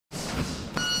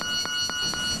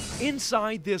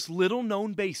Inside this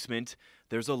little-known basement,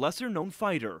 there's a lesser-known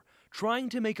fighter trying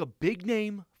to make a big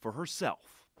name for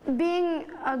herself. Being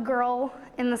a girl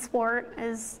in the sport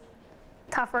is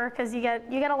tougher because you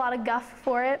get a lot of guff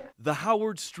for it. The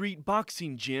Howard Street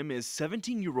boxing gym is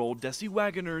 17-year-old Desi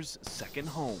Wagner's second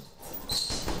home.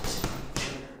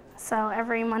 So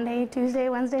every Monday, Tuesday,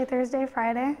 Wednesday, Thursday,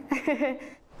 Friday.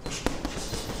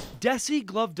 Desi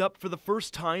gloved up for the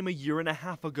first time a year and a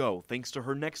half ago, thanks to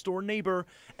her next-door neighbor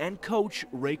and coach,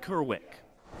 Ray Kerwick.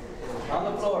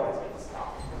 On the floor.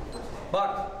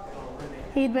 Buck.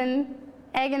 He'd been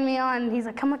egging me on. He's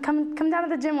like, come down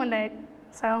to the gym one day.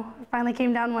 So I finally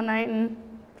came down one night and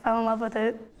fell in love with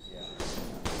it.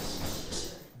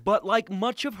 But like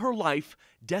much of her life,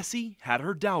 Desi had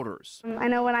her doubters. I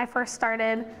know when I first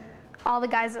started, all the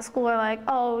guys at school are like,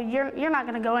 oh, you're not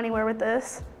gonna go anywhere with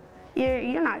this.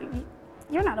 You're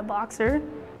not a boxer.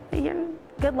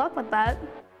 Good luck with that.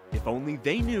 If only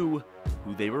they knew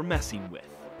who they were messing with.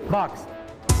 Box.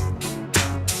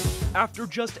 After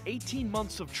just 18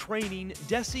 months of training,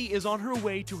 Desi is on her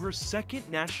way to her second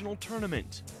national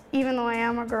tournament. Even though I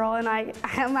am a girl and I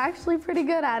am actually pretty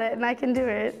good at it and I can do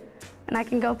it and I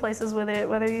can go places with it,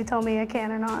 whether you tell me I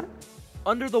can or not.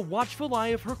 Under the watchful eye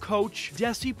of her coach,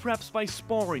 Desi preps by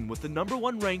sparring with the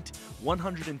 #1 ranked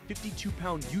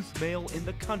 152-pound youth male in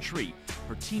the country,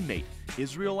 her teammate,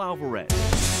 Israel Alvarez.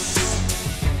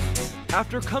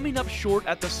 After coming up short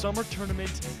at the summer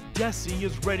tournament, Desi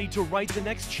is ready to write the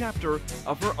next chapter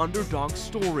of her underdog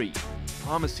story,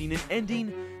 promising an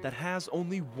ending that has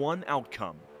only one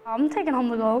outcome. I'm taking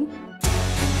home the gold.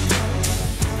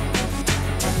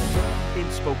 In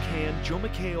Spokane, Joe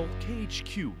McHale,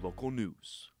 KHQ Local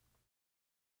News.